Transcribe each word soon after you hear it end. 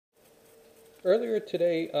Earlier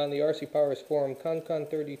today on the RC Powers forum,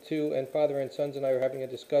 ConCon32 and Father and Sons and I were having a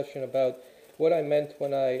discussion about what I meant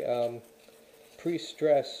when I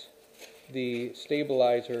pre-stress the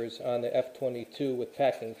stabilizers on the F22 with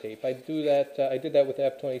packing tape. I did that with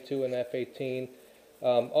the F22 and F18.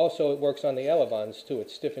 Also, it works on the Elevons too.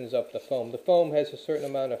 It stiffens up the foam. The foam has a certain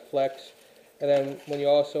amount of flex, and then when you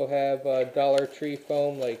also have Dollar Tree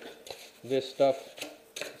foam like this stuff,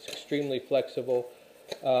 it's extremely flexible.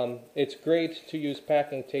 It's great to use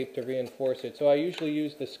packing tape to reinforce it. So I usually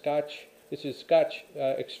use the Scotch. This is Scotch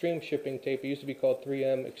Extreme shipping tape. It used to be called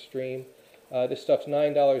 3M Extreme. This stuff's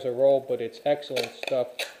 $9 a roll, but it's excellent stuff.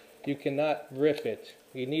 You cannot rip it.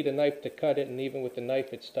 You need a knife to cut it, and even with the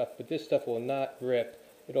knife it's tough. But this stuff will not rip.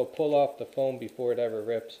 It'll pull off the foam before it ever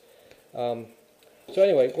rips. So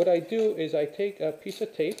anyway, what I do is I take a piece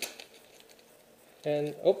of tape,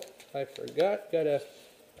 and oh, I forgot.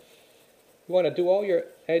 You want to do all your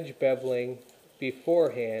edge beveling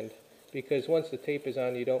beforehand, because once the tape is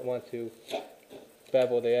on, you don't want to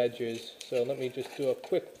bevel the edges. So let me just do a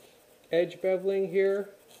quick edge beveling here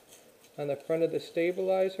on the front of the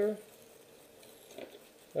stabilizer.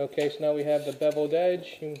 Okay, so now we have the beveled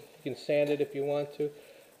edge. You can sand it if you want to.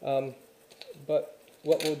 But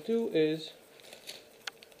what we'll do is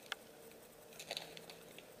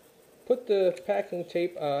put the packing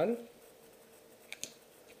tape on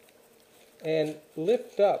and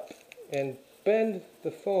lift up and bend the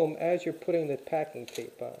foam as you're putting the packing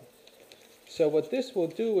tape on. So what this will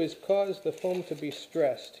do is cause the foam to be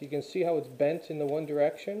stressed. You can see how it's bent in the one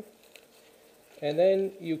direction. And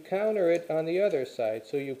then you counter it on the other side.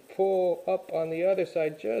 So you pull up on the other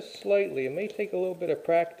side just slightly. It may take a little bit of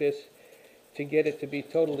practice to get it to be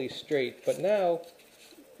totally straight. But now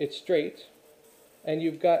it's straight, and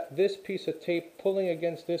you've got this piece of tape pulling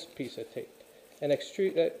against this piece of tape. And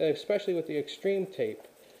especially with the extreme tape,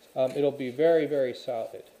 it'll be very, very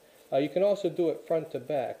solid. You can also do it front to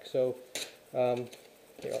back. So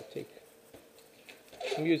here,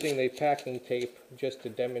 I'm using the packing tape just to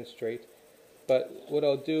demonstrate. But what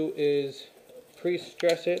I'll do is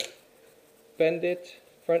pre-stress it, bend it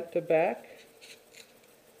front to back.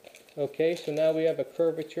 Okay, so now we have a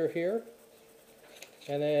curvature here.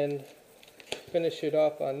 And then finish it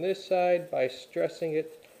off on this side by stressing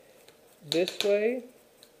it this way.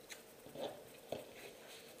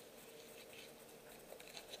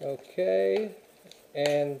 Okay,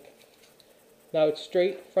 and now it's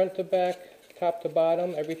straight front to back, top to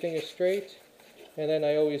bottom, everything is straight. And then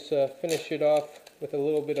I always finish it off with a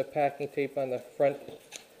little bit of packing tape on the front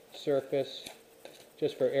surface,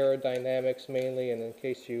 just for aerodynamics mainly, and in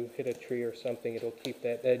case you hit a tree or something, it'll keep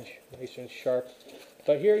that edge nice and sharp.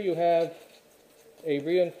 But here you have a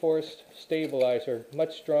reinforced stabilizer,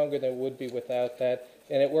 much stronger than it would be without that,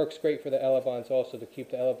 and it works great for the Elevons also, to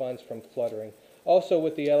keep the Elevons from fluttering. Also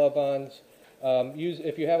with the Elevons,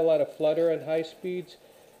 if you have a lot of flutter at high speeds,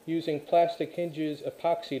 using plastic hinges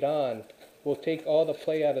epoxied on will take all the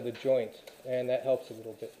play out of the joint, and that helps a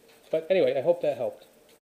little bit. But anyway, I hope that helped.